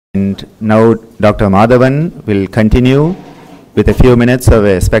And now Dr. Madhavan will continue with a few minutes of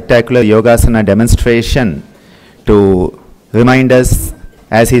a spectacular Yogasana demonstration to remind us,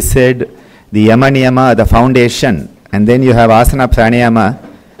 as he said, the Yama Niyama are the foundation, and then you have Asana Pranayama,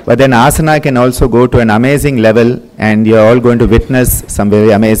 but then Asana can also go to an amazing level, and you're all going to witness some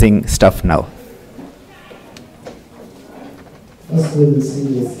very amazing stuff now. First we will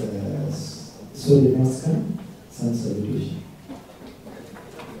see this Surya Namaskar, sun salutation.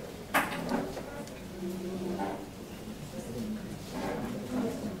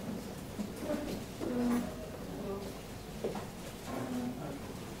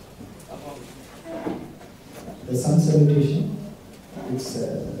 The sun salutation, it's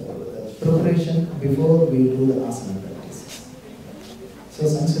preparation before we do the asana practices. So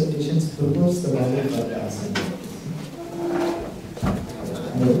sun salutations prepares the body for the asana practice.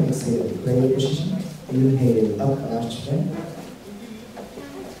 And then exhale, prayer position, inhale, up, arch back.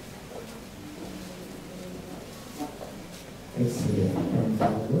 Exhale, and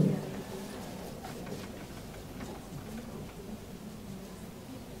forward.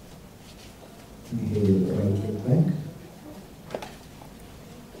 Inhale, right leg back.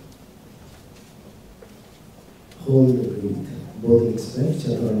 Hold the breath. Both legs back,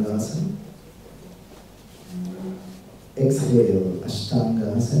 Chaturanga. Exhale, Ashtanga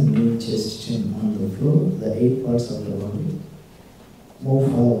Asana, knee, chest, chin on the floor, the 8 parts of the body.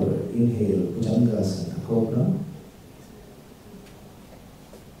 Move forward. Inhale, Bhujangasana, Cobra.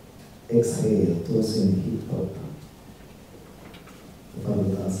 Exhale, toes in, hip up.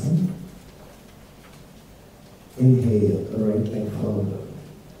 Parvadasana. Inhale, right leg forward,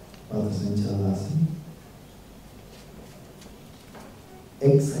 Padasana.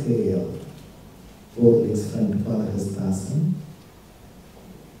 Exhale, both legs front, Padahastasana.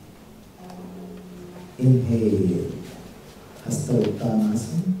 Inhale, Hasta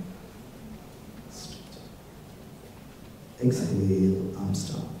Uttanasana. Exhale, arm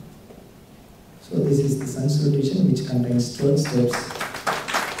stop. So this is the sun salutation, which contains 12 steps.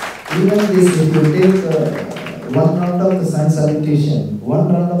 Even this, if you take one round of the sun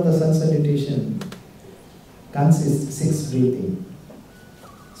salutation, consists 6 breathing.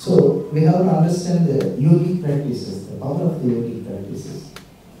 So we have to understand the yogic practices, the power of the yogic practices.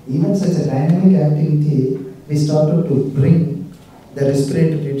 Even such a dynamic activity, we started to bring the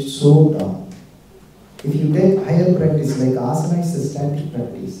respiratory rate so down. If you take higher practice like asana is a static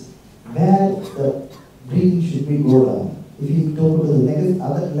practice, where the breathing should be go down. If you go to the next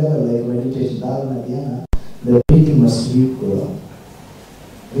other level like meditation, dharana, dhyana, the breathing must be go down.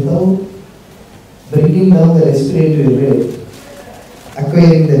 Without bringing down the respiratory rate,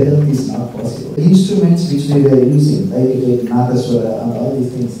 acquiring the health is not possible. The instruments which we were using, like Nadaswara and all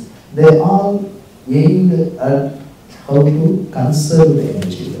these things, they are all aimed at how to conserve the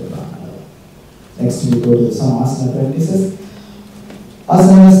energy. Next we go to some asana practices.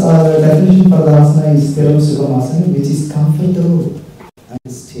 Asanas are definition for the asana is Stiram Sukham asana, which is comfortable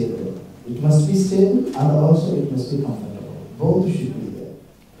and stable. It must be stable and also it must be comfortable. Both should be there.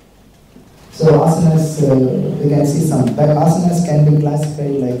 So asanas, we can see some. Asanas can be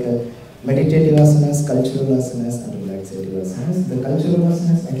classified like meditative asanas, cultural asanas, and relaxative asanas. The cultural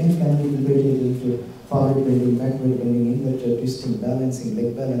asanas again can be divided into forward bending, backward bending, inverted twisting, balancing,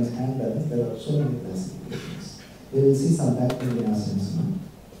 leg balance, hand balance. There are so many classifications. We will see some back bending asanas now.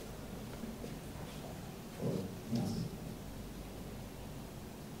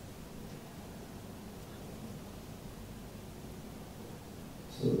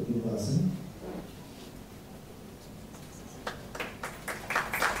 So, Vipasana.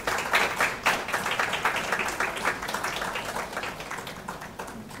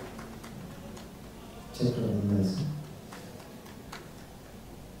 Chaturanga.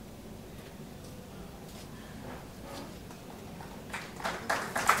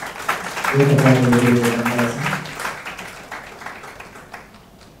 You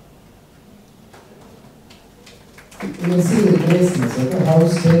can see the gracefulness, okay? How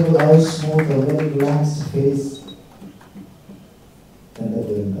stable, how smooth, a very relaxed face. And that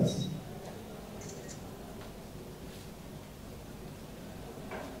doing us.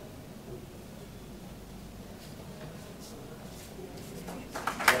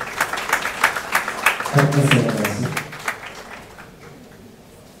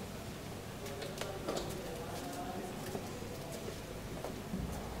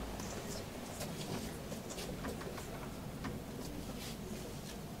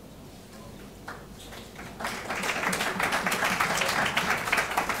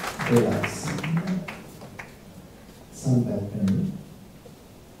 Relax. Some back bending.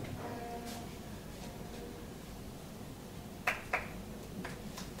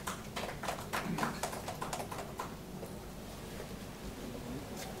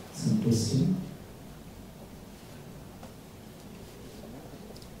 some twisting.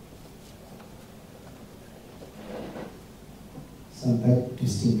 Some back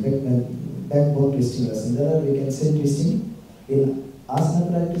twisting, backbone twisting lesson. There are, we can say, twisting in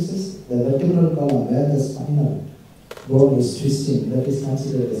asana practices. The vertebral column where the spinal bone is twisting, that is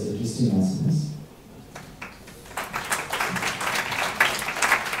considered as a twisting asanas.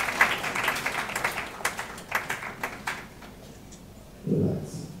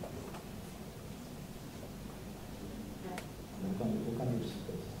 Relax.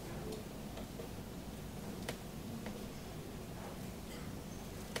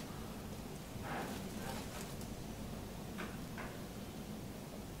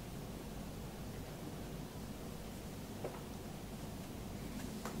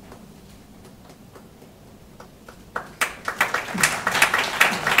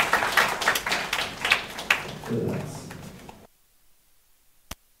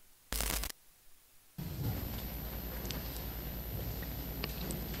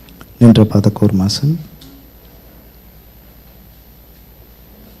 Nindrapada Kurmasana.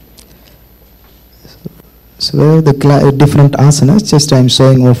 So we have the different asanas, just I am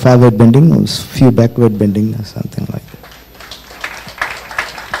showing more forward bending, or few backward bending or something like that.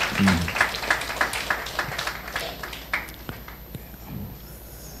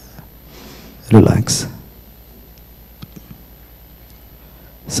 Relax.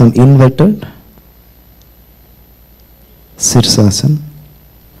 Some inverted Sirsasana.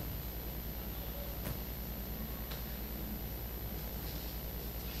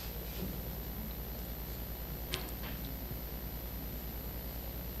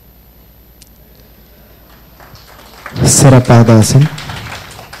 Sarapadasana.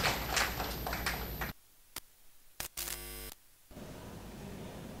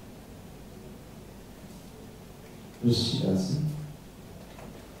 Vrishikasana.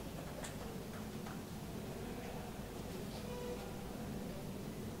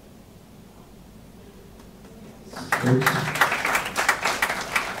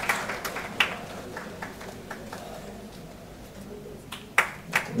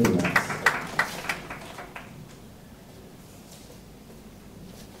 Relax.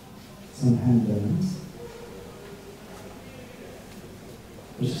 Some hand balance.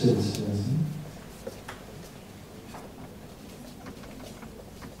 Vrishikasana.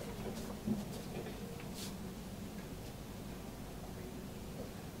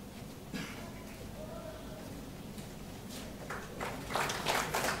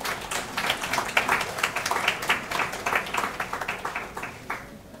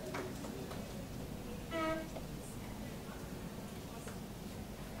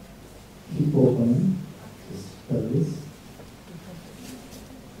 Keep opening this pelvis.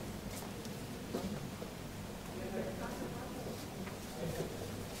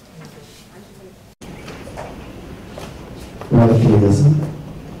 Mariyaye.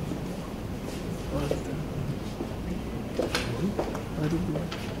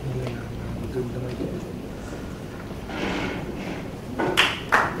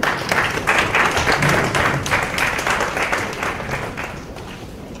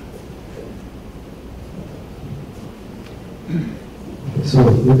 So,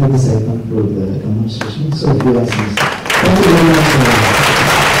 with this I conclude the demonstration. So, thank you very much.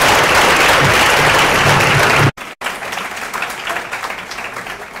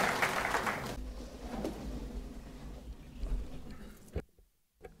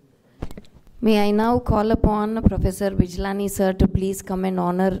 May I now call upon Professor Vijlani sir to please come and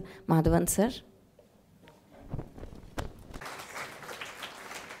honor Madhavan sir.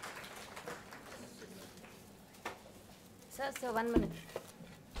 Sir, 1 minute.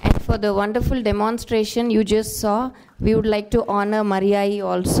 And for the wonderful demonstration you just saw, we would like to honor Mariyaye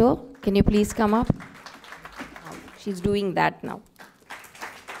also. Can you please come up? She's doing that now.